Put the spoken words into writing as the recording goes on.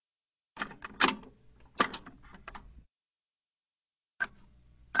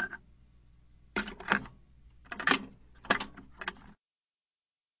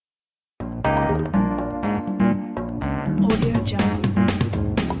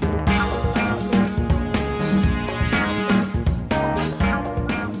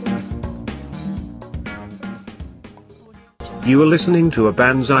You are listening to a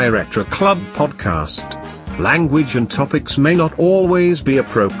Banzai Retro Club podcast. Language and topics may not always be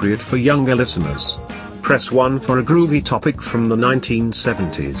appropriate for younger listeners. Press 1 for a groovy topic from the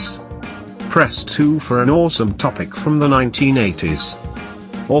 1970s. Press 2 for an awesome topic from the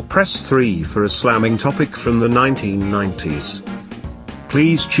 1980s. Or press 3 for a slamming topic from the 1990s.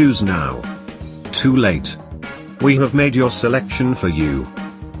 Please choose now. Too late. We have made your selection for you.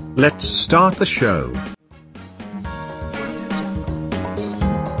 Let's start the show.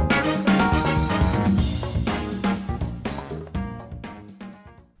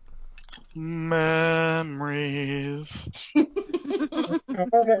 Memories.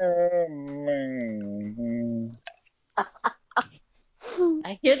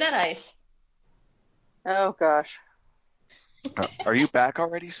 I hear that ice. Oh gosh. Are you back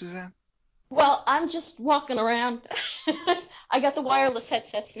already, Suzanne? Well, I'm just walking around. I got the wireless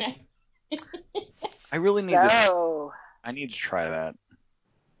headsets now. I really need So, I need to try that.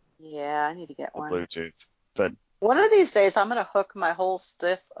 yeah, I need to get The one. Bluetooth. But One of these days, I'm going to hook my whole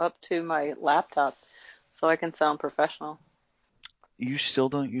stiff up to my laptop so I can sound professional. you still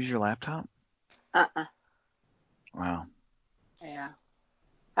don't use your laptop? Uh-uh. Wow. Yeah.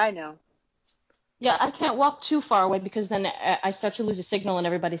 I know. Yeah, I can't walk too far away because then I start to lose a signal and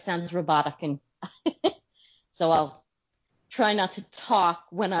everybody sounds robotic. And so I'll try not to talk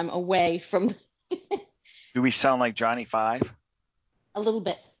when I'm away from Do we sound like Johnny Five? a little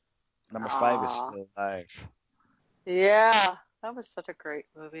bit. Number 5 is Aw. still alive. Yeah. That was such a great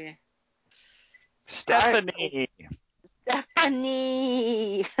movie. Stephanie!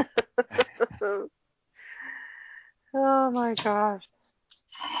 Stephanie! Oh my gosh.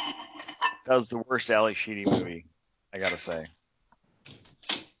 That was the worst Ali Sheedy movie, I gotta say.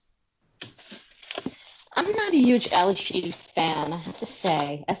 I'm not a huge Ali Sheedy fan, I have to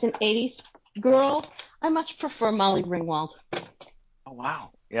say. As an 80s girl, I much prefer Molly Ringwald. Oh,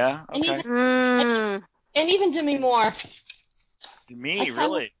 wow. Yeah? And Okay. even Demi Moore. Me,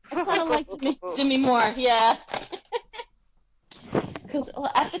 really? I kind of like Demi Moore, yeah. Because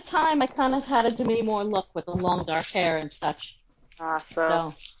at the time, I kind of had a Demi Moore look with the long dark hair and such.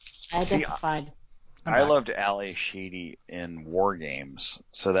 So I See, identified. I loved Ali Sheedy in War Games,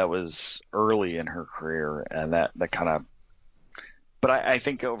 so that was early in her career, and that kind of. But I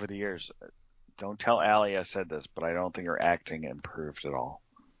think over the years, don't tell Ali I said this, but I don't think her acting improved at all.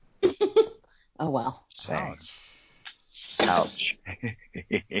 Oh, well. Same. Ouch.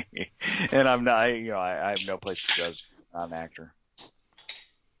 And I'm not, I have no place to judge. I'm not an actor.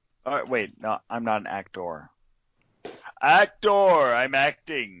 All right, wait, no, I'm not an actor. Actor, I'm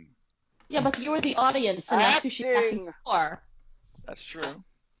acting. Yeah, but you were the audience, and that's who she's acting for. That's true.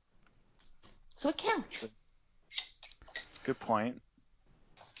 So it counts. Good point.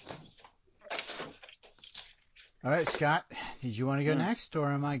 All right, Scott, did you want to go next,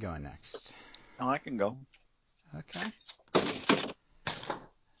 or am I going next? Oh, I can go. Okay.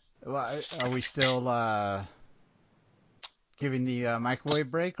 Well, are we still giving the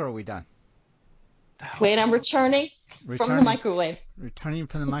microwave break, or are we done? Wait, I'm returning from the microwave. Returning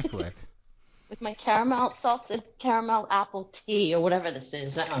from the microwave. With my salted caramel apple tea, or whatever this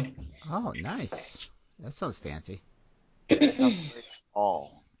is. Oh, nice. That sounds fancy. It sounds very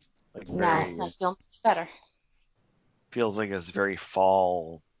fall. Like I feel much better. Feels like it's very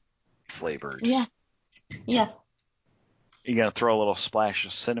fall flavored. Yeah. Yeah. You gonna throw a little splash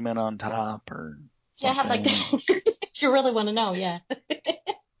of cinnamon on top, or something? Yeah, I have like if you really want to know, yeah.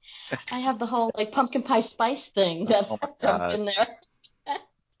 I have the whole like pumpkin pie spice thing that I dumped in there.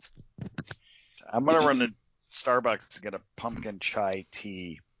 I'm gonna run to Starbucks to get a pumpkin chai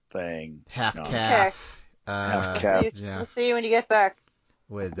tea thing. Half calf. Half calf. We'll see you when you get back.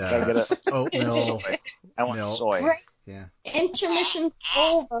 With oatmeal. I want milk. soy. Right. Yeah. Intermission's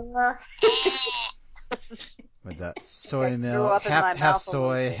over. With that soy milk, half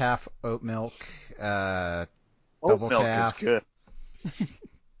soy, half oat milk, double milk calf. Is good.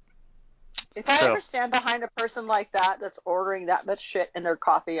 If I ever stand behind a person like that that's ordering that much shit in their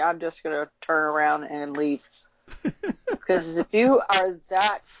coffee, I'm just going to turn around and leave. Because if you are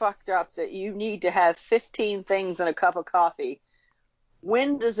that fucked up that you need to have 15 things in a cup of coffee,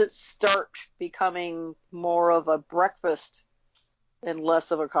 when does it start becoming more of a breakfast and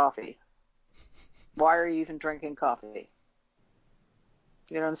less of a coffee? Why are you even drinking coffee?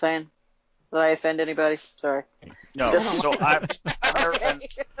 You know what I'm saying? Did I offend anybody? Sorry. No, so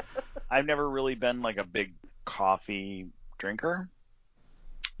I've never really been like a big coffee drinker.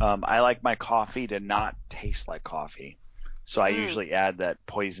 I like my coffee to not taste like coffee. So I usually add that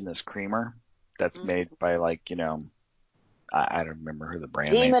poisonous creamer that's made by I don't remember who the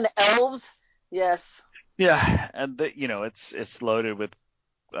brand name. Demon Elves? Yes. Yeah, and it's loaded with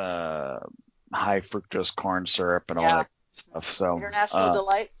high fructose corn syrup and all that stuff. So International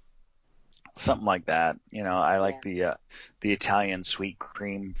Delight. Something like that. I like the Italian sweet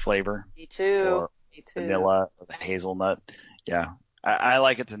cream flavor. Me too. Or vanilla or the hazelnut. Yeah, I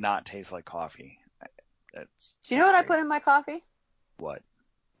like it to not taste like coffee. Do you know what I put in my coffee? What?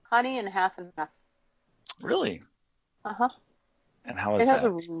 Honey and half and half. Really? Uh-huh. And how is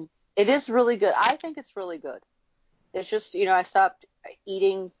that? It is really good. I think it's really good. It's just, I stopped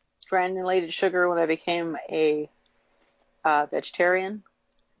eating granulated sugar when I became a vegetarian.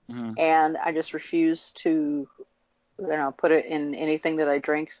 Mm-hmm. And I just refuse to, put it in anything that I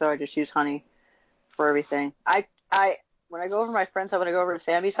drink. So I just use honey for everything. When I go over to my friends, when I go over to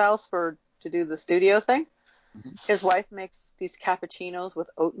Sammy's house to do the studio thing, Mm-hmm. his wife makes these cappuccinos with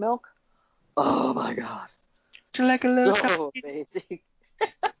oat milk. Oh my God. Do you like a little so amazing.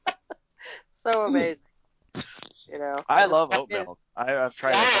 So amazing. I love oat milk. I've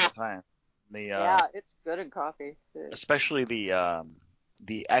tried it a couple times. It's good in coffee. Especially the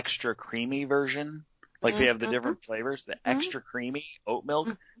extra creamy version. Like they have the different flavors. The extra creamy oat milk,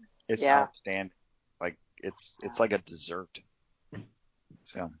 it's outstanding. Like it's like a dessert.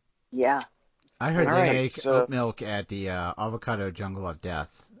 So. Yeah. I heard they make oat milk at the Avocado Jungle of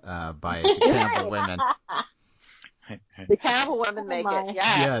Death by the Cannibal Women. The Cannibal Women make it.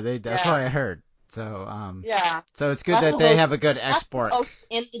 Yeah. Yeah, that's what I heard. So So it's good Russell that they Host, have a good export.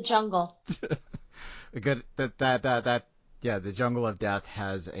 In the jungle. A good the Jungle of Death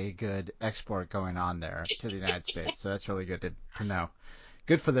has a good export going on there to the United States. So that's really good to know.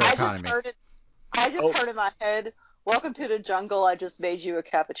 Good for their economy. I just heard in my head, "Welcome to the jungle. I just made you a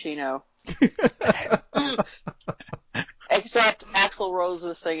cappuccino." Except Axl Rose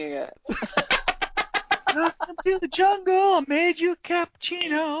was singing it. Welcome to the jungle. I made you a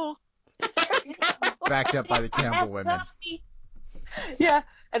cappuccino. Backed up by the Cannibal Women. Yeah,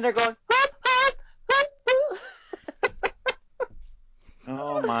 and they're going.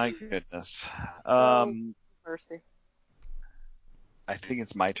 Oh my goodness. Mercy. I think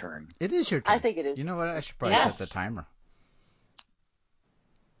it's my turn. It is your turn. I think it is. You know what? I should probably set the timer.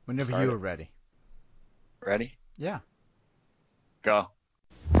 Whenever you are ready. Ready? Yeah. Go.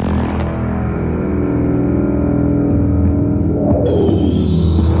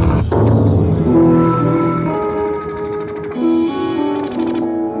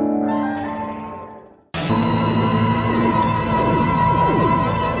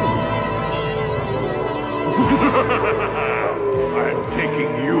 I'm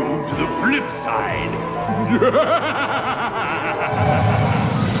taking you to the flip side. We're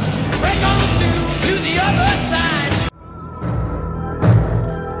going to the other side.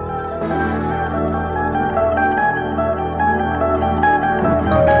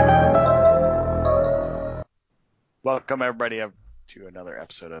 Welcome everybody to another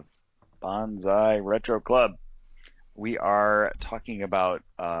episode of Bonsai Retro Club. We are talking about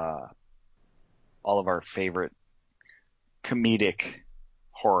all of our favorite comedic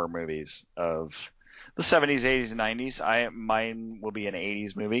horror movies of the 70s, 80s, and 90s. Mine will be an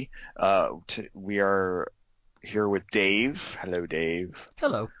 80s movie. We are here with Dave. Hello, Dave.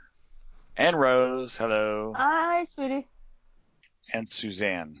 Hello. And Rose. Hello. Hi, sweetie. And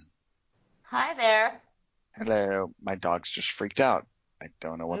Suzanne. Hi there. Hello. My dog's just freaked out. I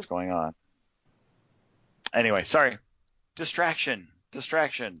don't know what's going on. Anyway, sorry. Distraction.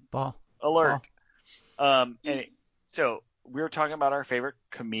 Ball. Alert. So we were talking about our favorite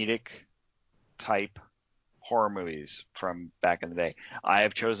comedic type horror movies from back in the day. I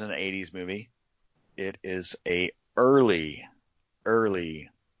have chosen an 80s movie. It is a early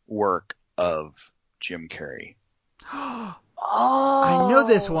work of Jim Carrey. I know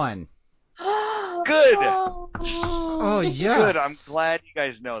this one. Good. Oh, yes. Good. I'm glad you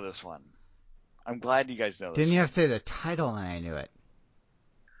guys know this one. Didn't you have to say the title and I knew it?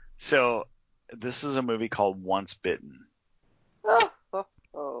 So this is a movie called Once Bitten.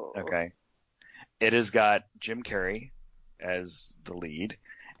 Okay. It has got Jim Carrey as the lead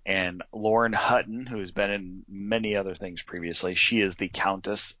and Lauren Hutton, who has been in many other things previously. She is the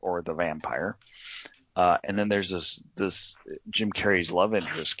Countess or the vampire. And then there's this Jim Carrey's love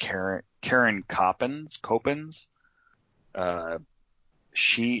interest, Karen Coppins.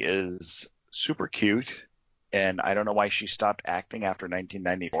 She is super cute, and I don't know why she stopped acting after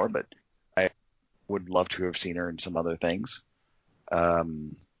 1994, but I would love to have seen her in some other things.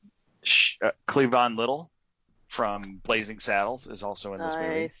 Cleavon Little from Blazing Saddles is also in this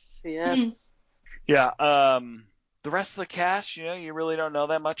movie. Nice, yes. Yeah. The rest of the cast, you really don't know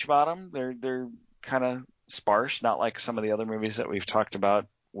that much about them. They're kind of sparse, not like some of the other movies that we've talked about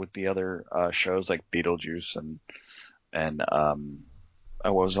with the other shows like Beetlejuice and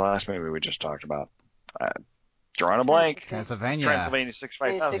what was the last movie we just talked about? Drawing a blank. Transylvania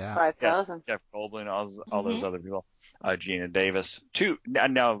 65000. 5,000. Jeff Goldblum, all those other people. Gina Davis.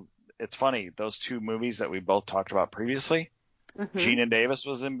 Now, it's funny, those two movies that we both talked about previously, Gina Davis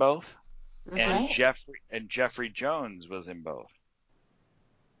was in both, and Jeffrey Jones was in both.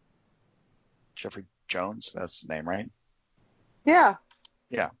 Jeffrey Jones, that's the name, right? Yeah.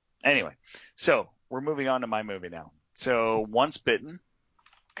 Yeah. Anyway, so we're moving on to my movie now. So Once Bitten,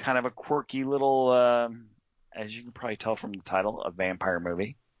 kind of a quirky little, as you can probably tell from the title, a vampire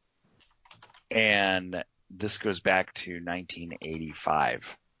movie. And this goes back to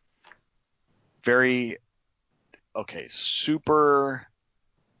 1985. Super,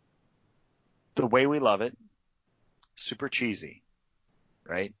 the way we love it, super cheesy,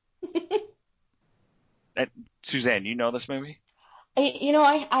 right? Suzanne, you know this movie?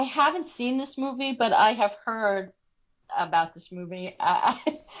 I haven't seen this movie, but I have heard about this movie.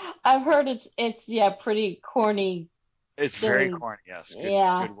 I've heard it's pretty corny. It's silly. very corny, yes.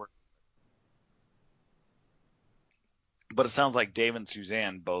 Good work. But it sounds like Dave and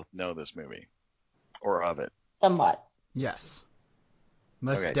Suzanne both know this movie, or of it. Somewhat. Yes.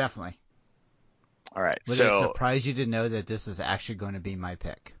 Most definitely. All right. Would it surprise you to know that this was actually going to be my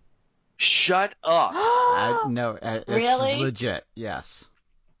pick? Shut up. No, it's really? legit. Yes.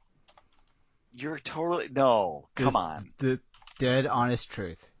 You're totally no. Come on. The dead honest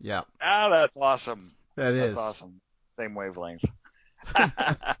truth. Yep. Oh, that's awesome. That's awesome. Same wavelength.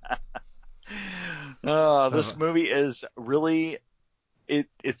 This movie is really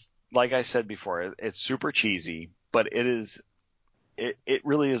it's like I said before, it's super cheesy, but it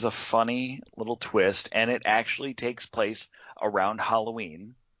really is a funny little twist, and it actually takes place around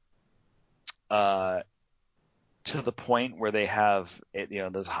Halloween. To the point where they have it,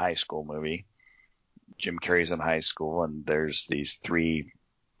 this high school movie. Jim Carrey's in high school, and there's these three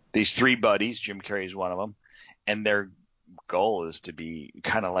buddies. Jim Carrey's one of them, and their goal is to be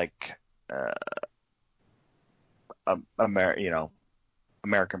kind of like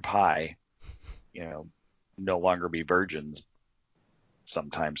American Pie, no longer be virgins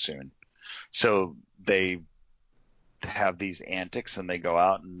sometime soon. So they have these antics, and they go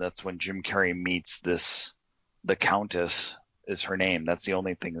out, and that's when Jim Carrey meets the Countess is her name. That's the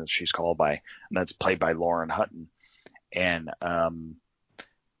only thing that she's called by, and that's played by Lauren Hutton. And one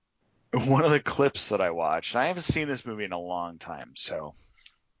of the clips that I watched, I haven't seen this movie in a long time, so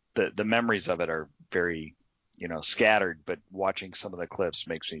the memories of it are very, scattered, but watching some of the clips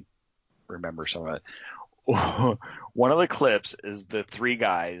makes me remember some of it. One of the clips is the three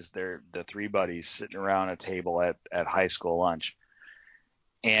guys, they're the three buddies sitting around a table at high school lunch,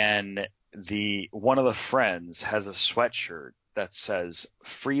 and one of the friends has a sweatshirt that says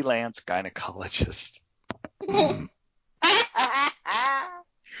freelance gynecologist. And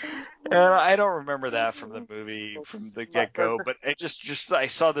I don't remember that from the movie from the get-go, but I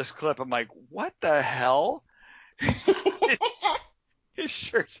saw this clip. I'm like, what the hell? His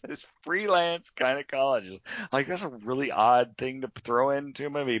shirt says freelance gynecologist. Like, that's a really odd thing to throw into a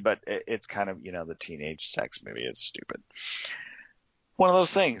movie, but it's kind of, the teenage sex movie. It's stupid. One of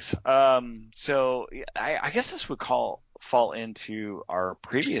those things. So I guess this would fall into our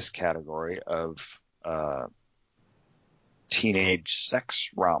previous category of teenage sex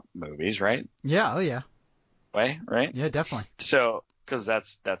romp movies, right? Yeah. Oh yeah. Right? Yeah, definitely. So, because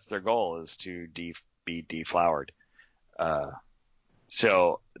that's their goal, is to be deflowered.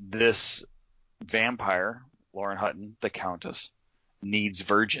 So this vampire, Lauren Hutton, the Countess, needs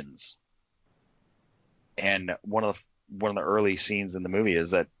virgins. And one of the early scenes in the movie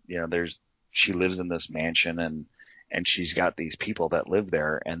is that, she lives in this mansion, and she's got these people that live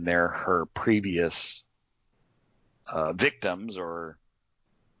there, and they're her previous victims or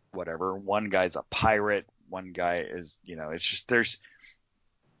whatever. One guy's a pirate. One guy is, it's just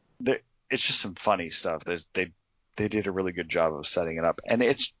it's just some funny stuff. They did a really good job of setting it up, and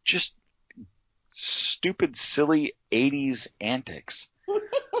it's just stupid, silly 80s antics.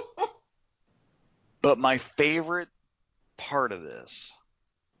 But my favorite part of this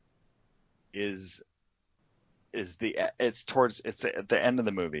is at the end of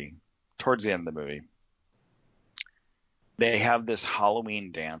the movie. Towards the end of the movie, they have this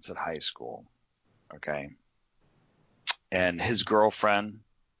Halloween dance at high school. Okay. And his girlfriend,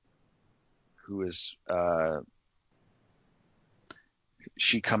 who is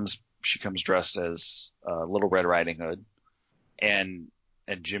she comes dressed as Little Red Riding Hood, and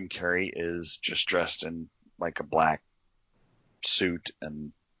Jim Carrey is just dressed in like a black suit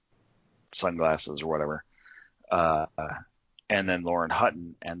and sunglasses or whatever. And then Lauren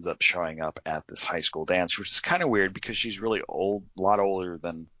Hutton ends up showing up at this high school dance, which is kind of weird because she's really old, a lot older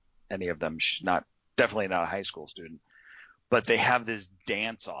than any of them. She's definitely not a high school student. But they have this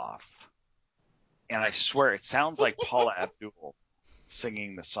dance off. And I swear it sounds like Paula Abdul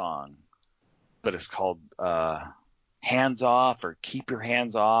singing the song, but it's called Hands Off or Keep Your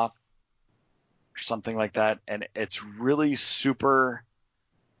Hands Off or something like that. And it's really super,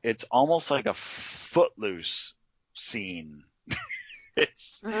 it's almost like a Footloose scene.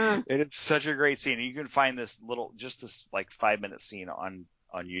 It's such a great scene. You can find this like 5-minute scene on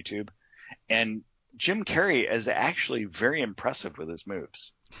YouTube. And Jim Carrey is actually very impressive with his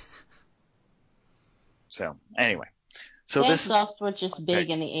moves. So anyway, Dance-offs were just big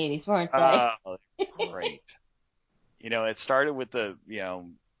in the 80s, weren't they? Great. It started with the,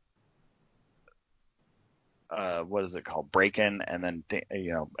 what is it called? Breakin', and then,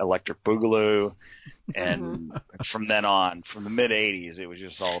 Electric Boogaloo. And from then on, from the mid 80s, it was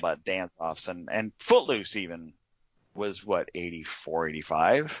just all about dance offs, and Footloose even was 84,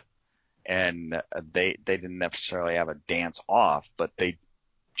 85. And they didn't necessarily have a dance off, but they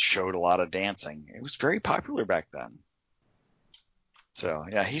showed a lot of dancing. It was very popular back then. So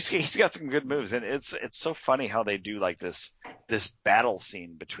yeah, he's got some good moves, and it's so funny how they do like this battle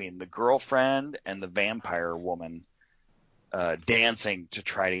scene between the girlfriend and the vampire woman dancing to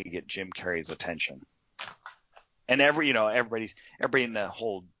try to get Jim Carrey's attention. And everybody in the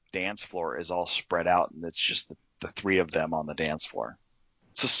whole dance floor is all spread out, and it's just the three of them on the dance floor.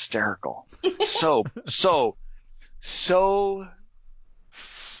 It's hysterical. so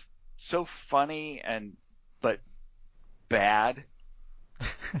funny but bad.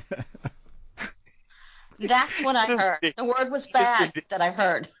 That's what I heard. The word was bad that I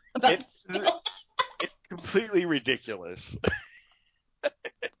heard. It's completely ridiculous.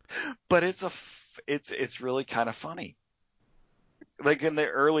 But it's really kind of funny. Like in the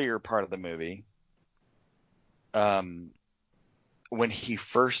earlier part of the movie, when he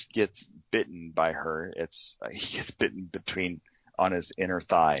first gets bitten by her, he gets bitten on his inner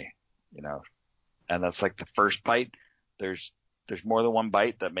thigh, and that's like the first bite. There's more than one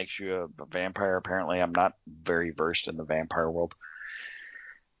bite that makes you a vampire. Apparently, I'm not very versed in the vampire world.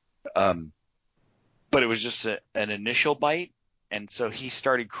 But it was just an initial bite, and so he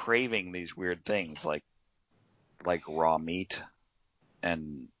started craving these weird things like raw meat,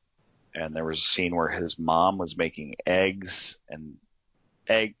 and there was a scene where his mom was making eggs and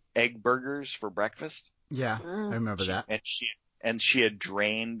egg burgers for breakfast. Yeah, I remember that. And she had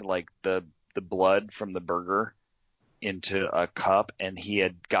drained like the blood from the burger into a cup, and he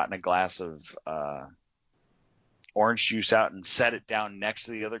had gotten a glass of orange juice out and set it down next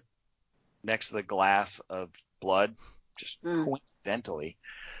to the glass of blood, just coincidentally.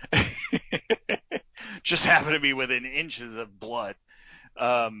 Just happened to be within inches of blood.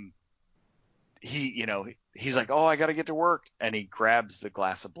 He's like, oh, I got to get to work. And he grabs the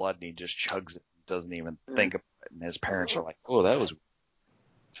glass of blood and he just chugs it. Doesn't even think of it. And his parents are like, oh, that was.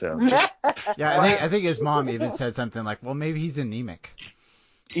 So yeah, I think his mom even said something like, well, maybe he's anemic.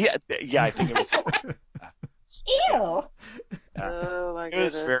 Yeah, I think it was. Ew. Oh my It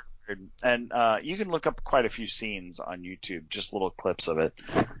was goodness. very weird. And you can look up quite a few scenes on YouTube, just little clips of it,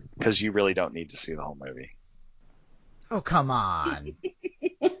 because you really don't need to see the whole movie. Oh, come on.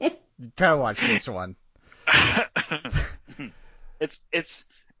 You gotta watch this one. It's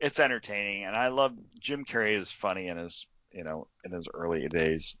entertaining, and I love Jim Carrey is funny in his early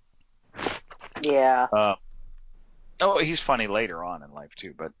days. Yeah. He's funny later on in life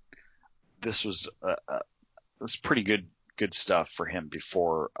too, but this was pretty good stuff for him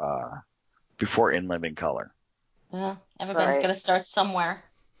before In Living Color. Well, everybody's got to start somewhere.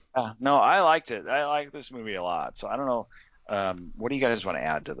 No, I liked it. I like this movie a lot. So I don't know. What do you guys want to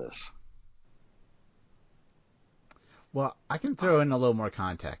add to this? Well, I can throw in a little more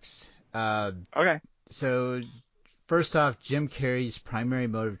context. Okay. So, first off, Jim Carrey's primary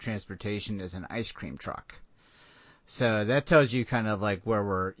mode of transportation is an ice cream truck. So that tells you kind of like where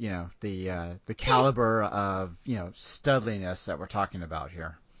we're, the caliber of, studliness that we're talking about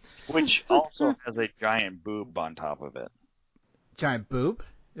here. Which also has a giant boob on top of it. Giant boob?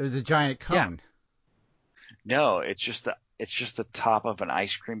 It was a giant cone. Yeah. No, it's just the top of an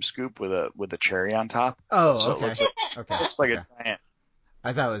ice cream scoop with a cherry on top. Oh, so okay. It looks like a giant.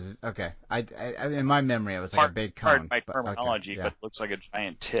 I thought it was okay. I in my memory it was like a big cone. Pardon my terminology, but it looks like a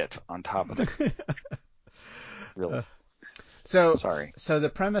giant tit on top of it. Really. So sorry. So the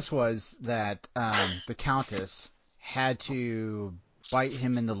premise was that the Countess had to bite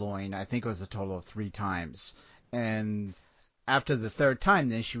him in the loin. I think it was a total of 3 times, and after the 3rd time,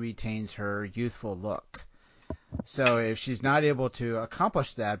 then she retains her youthful look. So if she's not able to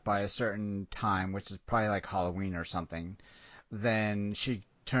accomplish that by a certain time, which is probably like Halloween or something, then she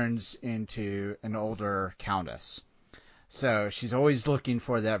turns into an older countess. So she's always looking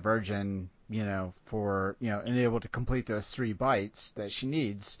for that virgin, and able to complete those 3 bites that she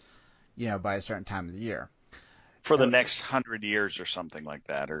needs, by a certain time of the year. For the next 100 years or something like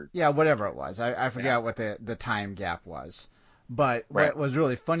that, or yeah, whatever it was. I forgot what the time gap was. But what was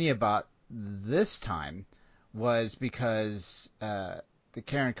really funny about this time was because the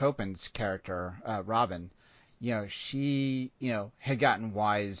Karen Copen's character, Robin, she, had gotten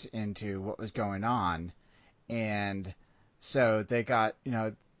wise into what was going on, and so they got,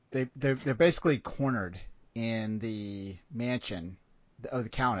 they're basically cornered in the mansion of the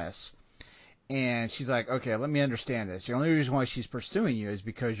Countess. And she's like, okay, let me understand this. The only reason why she's pursuing you is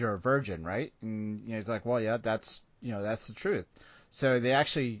because you're a virgin, right? And it's like, well, yeah, that's the truth. So they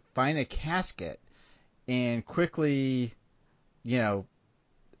actually find a casket and quickly,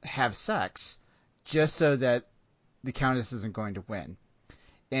 have sex just so that the Countess isn't going to win.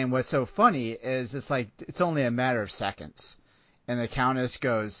 And what's so funny is it's only a matter of seconds. And the Countess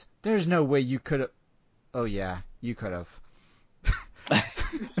goes, there's no way you could have. Oh, yeah, you could have.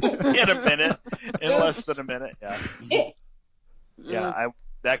 in a minute, in less than a minute, yeah.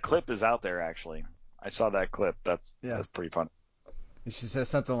 That clip is out there actually. I saw that clip. That's pretty fun. And she says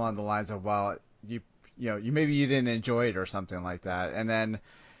something along the lines of, "Well, you maybe you didn't enjoy it or something like that." And then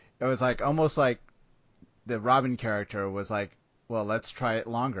it was like almost like the Robin character was like, "Well, let's try it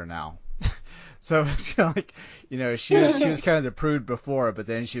longer now." So it's kind of like, she was kind of the prude before, but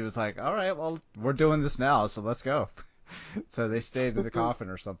then she was like, "All right, well, we're doing this now, so let's go." So they stayed in the coffin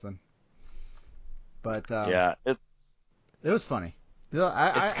or something. But it was funny.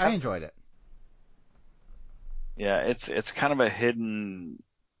 I enjoyed it. Yeah, it's kind of a hidden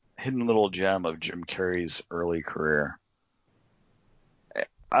little gem of Jim Carrey's early career.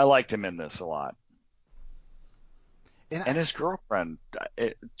 I liked him in this a lot. And his girlfriend,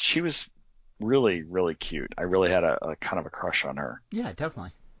 she was really, really cute. I really had a kind of a crush on her. Yeah,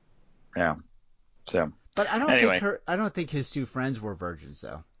 definitely. Yeah. So. But I don't think his 2 friends were virgins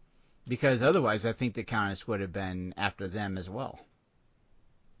though, because otherwise I think the Countess would have been after them as well.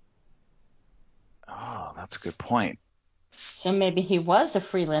 Oh, that's a good point. So maybe he was a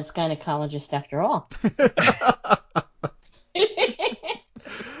freelance gynecologist after all.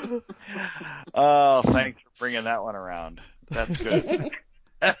 Oh, thanks for bringing that one around. That's good.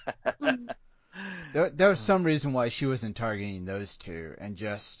 There was some reason why she wasn't targeting those 2 and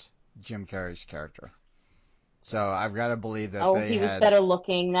just Jim Carrey's character. So I've got to believe that he was better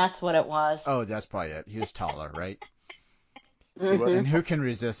looking. That's what it was. Oh, that's probably it. He was taller, right? Mm-hmm. And who can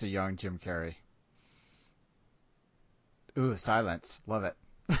resist a young Jim Carrey? Ooh, silence. Love it.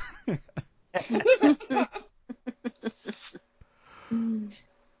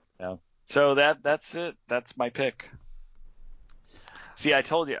 Yeah. So that's it. That's my pick. See, I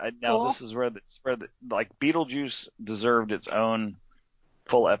told you. Now this is where like Beetlejuice deserved its own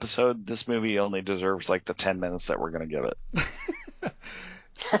full episode. This movie only deserves like the 10 minutes that we're going to give it.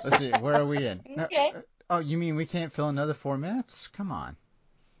 Let's see. Where are we in? Okay. Oh, you mean we can't fill another 4 minutes? Come on.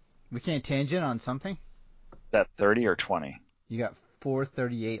 We can't tangent on something? Is that 30 or 20? You got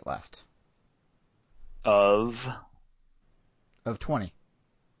 4:38 left. Of 20.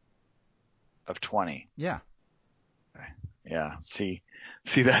 Of 20. Yeah. Yeah. See,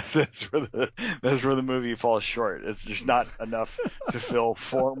 that's where the movie falls short. It's just not enough to fill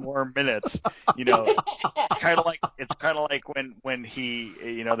 4 more minutes. It's kind of like when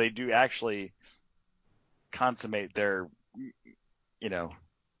he, they do actually consummate their,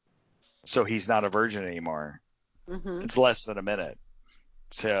 so he's not a virgin anymore. Mm-hmm. It's less than a minute.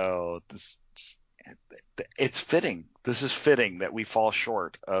 So it's fitting. This is fitting that we fall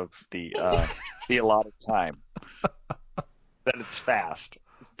short of the allotted time. That it's fast.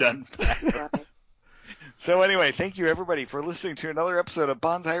 It's done fast. Right. So anyway, thank you everybody for listening to another episode of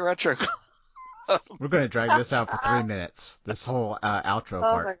Bonsai Retro. We're going to drag this out for 3 minutes. This whole outro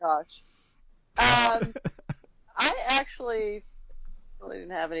part. Oh my gosh. I actually really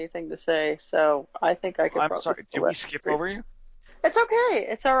didn't have anything to say, so I think I could. I'm sorry. Did we skip over you? It's okay.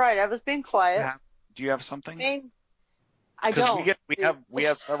 It's all right. I was being quiet. Do you have something? I don't. We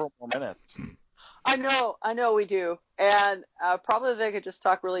have several more minutes. I know we do. And probably they could just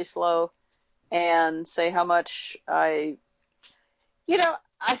talk really slow and say how much I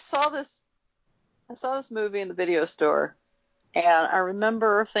saw this movie in the video store, and I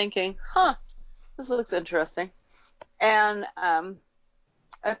remember thinking, this looks interesting. And I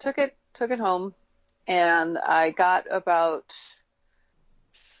took it home, and I got about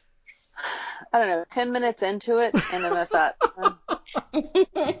I don't know, 10 minutes into it, and then I thought,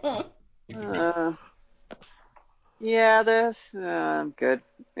 yeah, I'm good.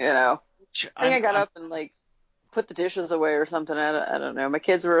 You know, I think I got up and like put the dishes away or something. I don't know. My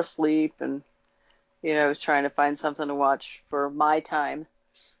kids were asleep, and I was trying to find something to watch for my time.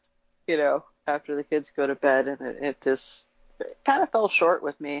 After the kids go to bed, and it just kind of fell short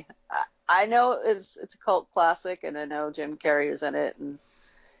with me. I know it's a cult classic, and I know Jim Carrey is in it, and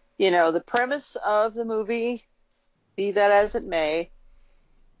the premise of the movie, be that as it may,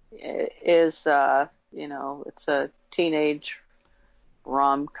 is it's a teenage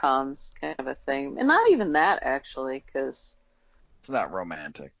rom-coms kind of a thing, and not even that actually, because It's not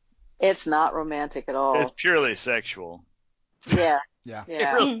romantic. it's not romantic at all. It's purely sexual. Yeah. Yeah.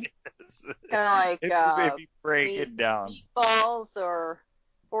 It really is. Kind of like if you break it down. Meatballs or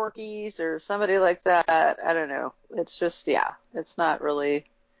Porky's or somebody like that. I don't know. It's just, it's not really.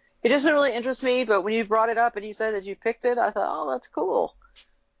 It doesn't really interest me. But when you brought it up and you said that you picked it, I thought, oh, that's cool.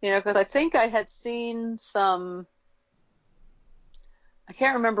 Because I think I had seen some. I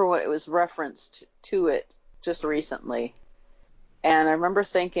can't remember what it was referenced to it just recently. And I remember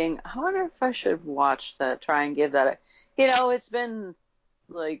thinking, I wonder if I should watch that, try and give that a. It's been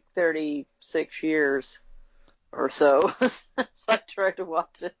like 36 years or so since I tried to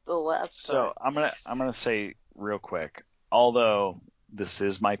watch it the last time. So I'm gonna say real quick, although this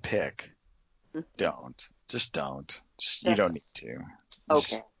is my pick, don't. You don't need to.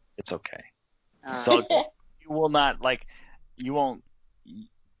 Okay. It's okay. All right. So you will not you won't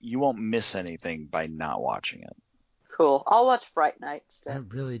miss anything by not watching it. Cool. I'll watch Fright Night I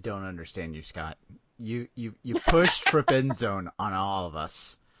instead. really don't understand you, Scott. You pushed Forbidden Zone on all of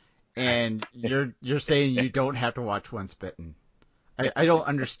us, and you're saying you don't have to watch Once Bitten. I don't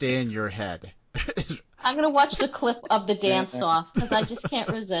understand your head. I'm gonna watch the clip of the dance off because I just can't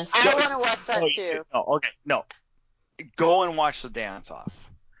resist. I want to watch that too. No. Go and watch the dance off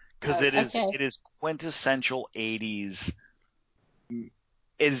because it Okay. is quintessential 80s. It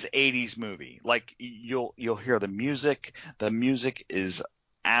is 80s movie. Like you'll hear the music. The music is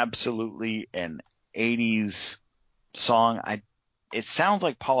absolutely an 80s song. It sounds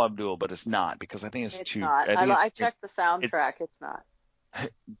like Paula Abdul, but it's not because I think it's too. Not. I checked the soundtrack. It's not.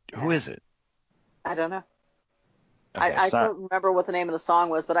 Who is it? I don't know. Okay, I don't remember what the name of the song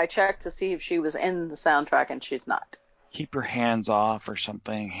was, but I checked to see if she was in the soundtrack, and she's not. Keep Your Hands Off or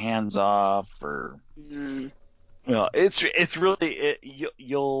something. Hands Off or. It's really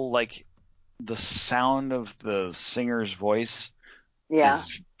you'll like the sound of the singer's voice. Yeah.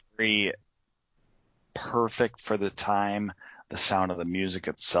 Is very perfect for the time. The sound of the music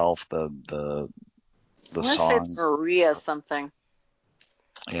itself, the I song. say it's Maria something.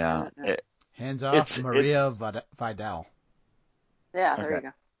 Yeah. Hands off, Maria Vidal. Yeah, there you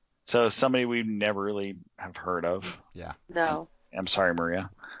go. So somebody we never really have heard of. Yeah. No. I'm sorry,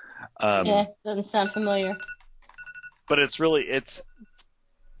 Maria. Yeah, doesn't sound familiar. But it's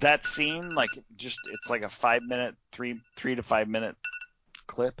that scene, it's like a 5-minute, 3 to 5 minute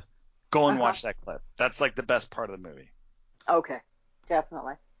clip. Go and watch that clip. That's like the best part of the movie. Okay,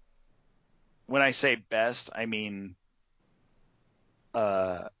 definitely. When I say best, I mean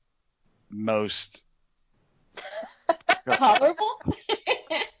most Horrible?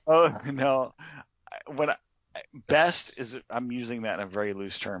 Oh no! Best is, I'm using that in a very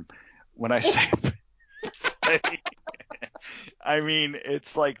loose term. When I say, I mean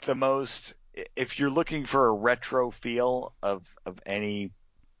it's like the most. If you're looking for a retro feel of any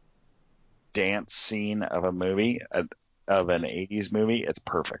dance scene of a movie, of an 80s movie, it's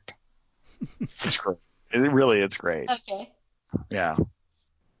perfect. It's great. It's great. Okay. Yeah.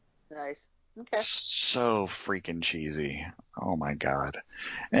 Nice. Okay. So freaking cheesy. Oh my god.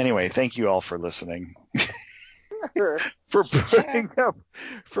 Anyway, thank you all for listening. for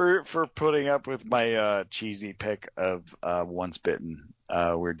putting up with my cheesy pick of Once Bitten.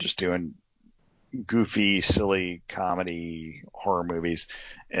 We're just doing goofy, silly comedy horror movies,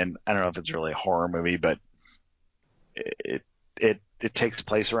 and I don't know if it's really a horror movie, but it takes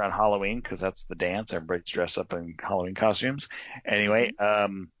place around Halloween because that's the dance. Everybody's dressed up in Halloween costumes. Anyway,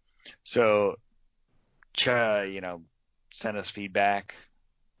 so send us feedback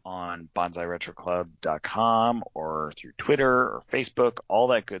on bonsairetroclub.com or through Twitter or Facebook, all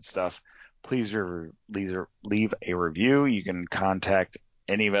that good stuff. Please leave a review. You can contact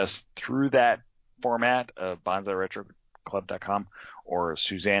any of us through that format of bonsairetroclub.com, or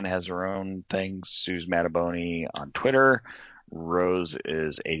Suzanne has her own thing, Suze Mataboni on Twitter. Rose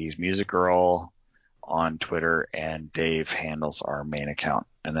is 80s Music Girl on Twitter, and Dave handles our main account.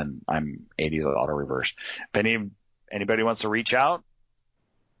 And then I'm 80s Auto Reverse. If anybody wants to reach out,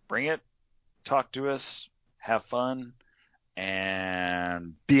 bring it. talk to us, have fun,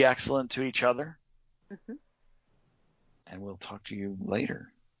 and be excellent to each other. Mhm. And we'll talk to you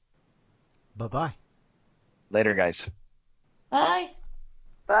later. Bye-bye. Later, guys. Bye.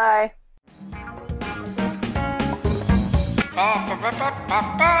 Bye.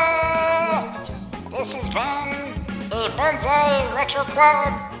 This has been a Bonsai Retro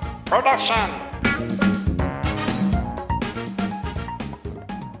Club production.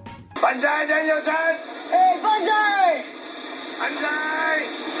 Bonsai Danielson! Hey, Bonsai! Bonsai!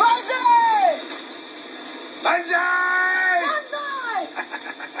 Bonsai! Bonsai!